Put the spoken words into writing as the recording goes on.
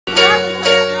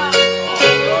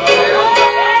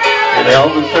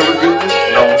Elvis ever do this?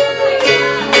 No.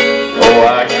 Oh,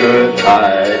 I could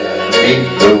hide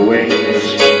beneath the wings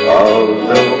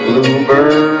of the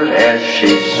bluebird as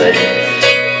she sings.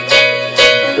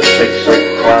 The 6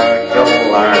 o'clock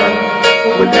alarm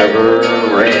would never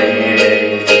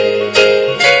ring,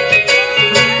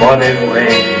 but it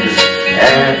rings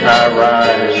and I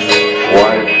rise,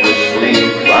 wipe the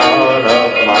sleep out of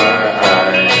my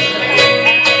eyes.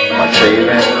 My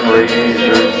shaving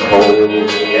razor's cold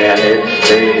and it's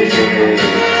fading.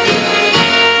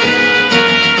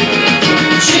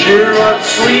 Cheer up,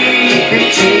 sleepy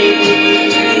Jean.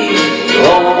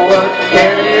 Oh, what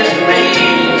can it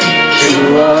mean to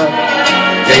a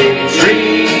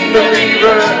daydream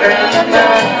believer and a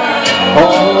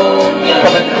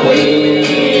homecoming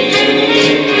queen?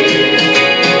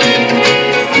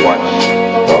 Once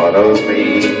thought of me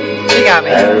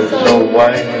as a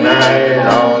white knight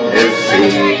on his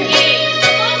seat.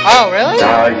 Oh, really?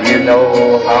 Now you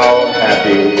know how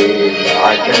happy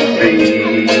I can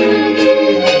be.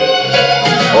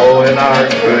 Oh, and our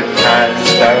good times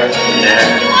start now,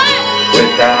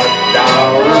 without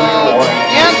doubt one.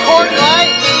 And court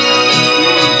light.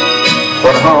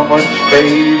 But how much,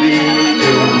 baby,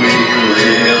 do we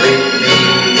really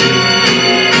need?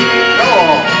 Go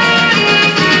on.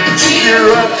 Cheer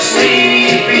up,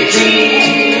 sleepy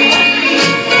Jean.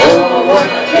 Oh, what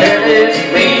can it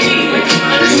mean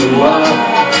to a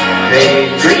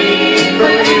daydream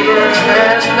believer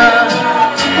and a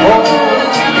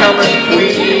homecoming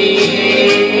queen?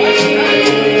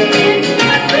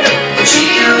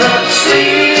 Cheer up,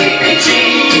 sleepy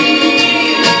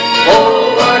Jean.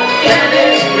 Oh, what can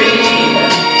it mean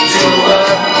to a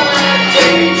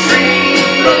daydream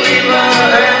believer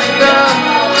and a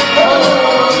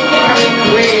homecoming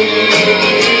queen?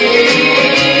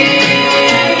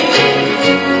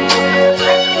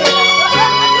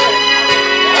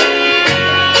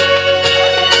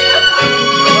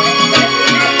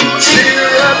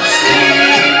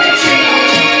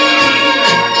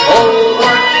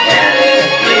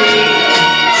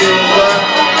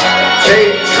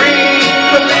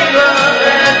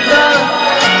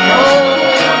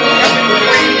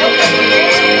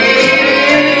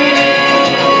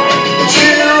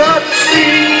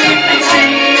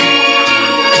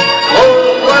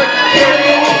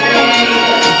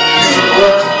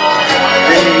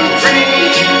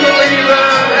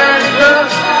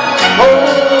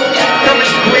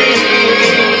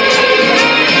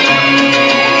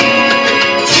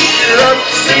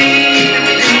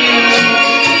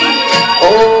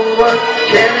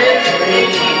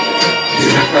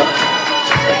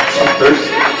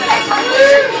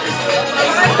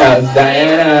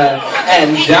 Diana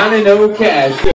and Johnny No Cash.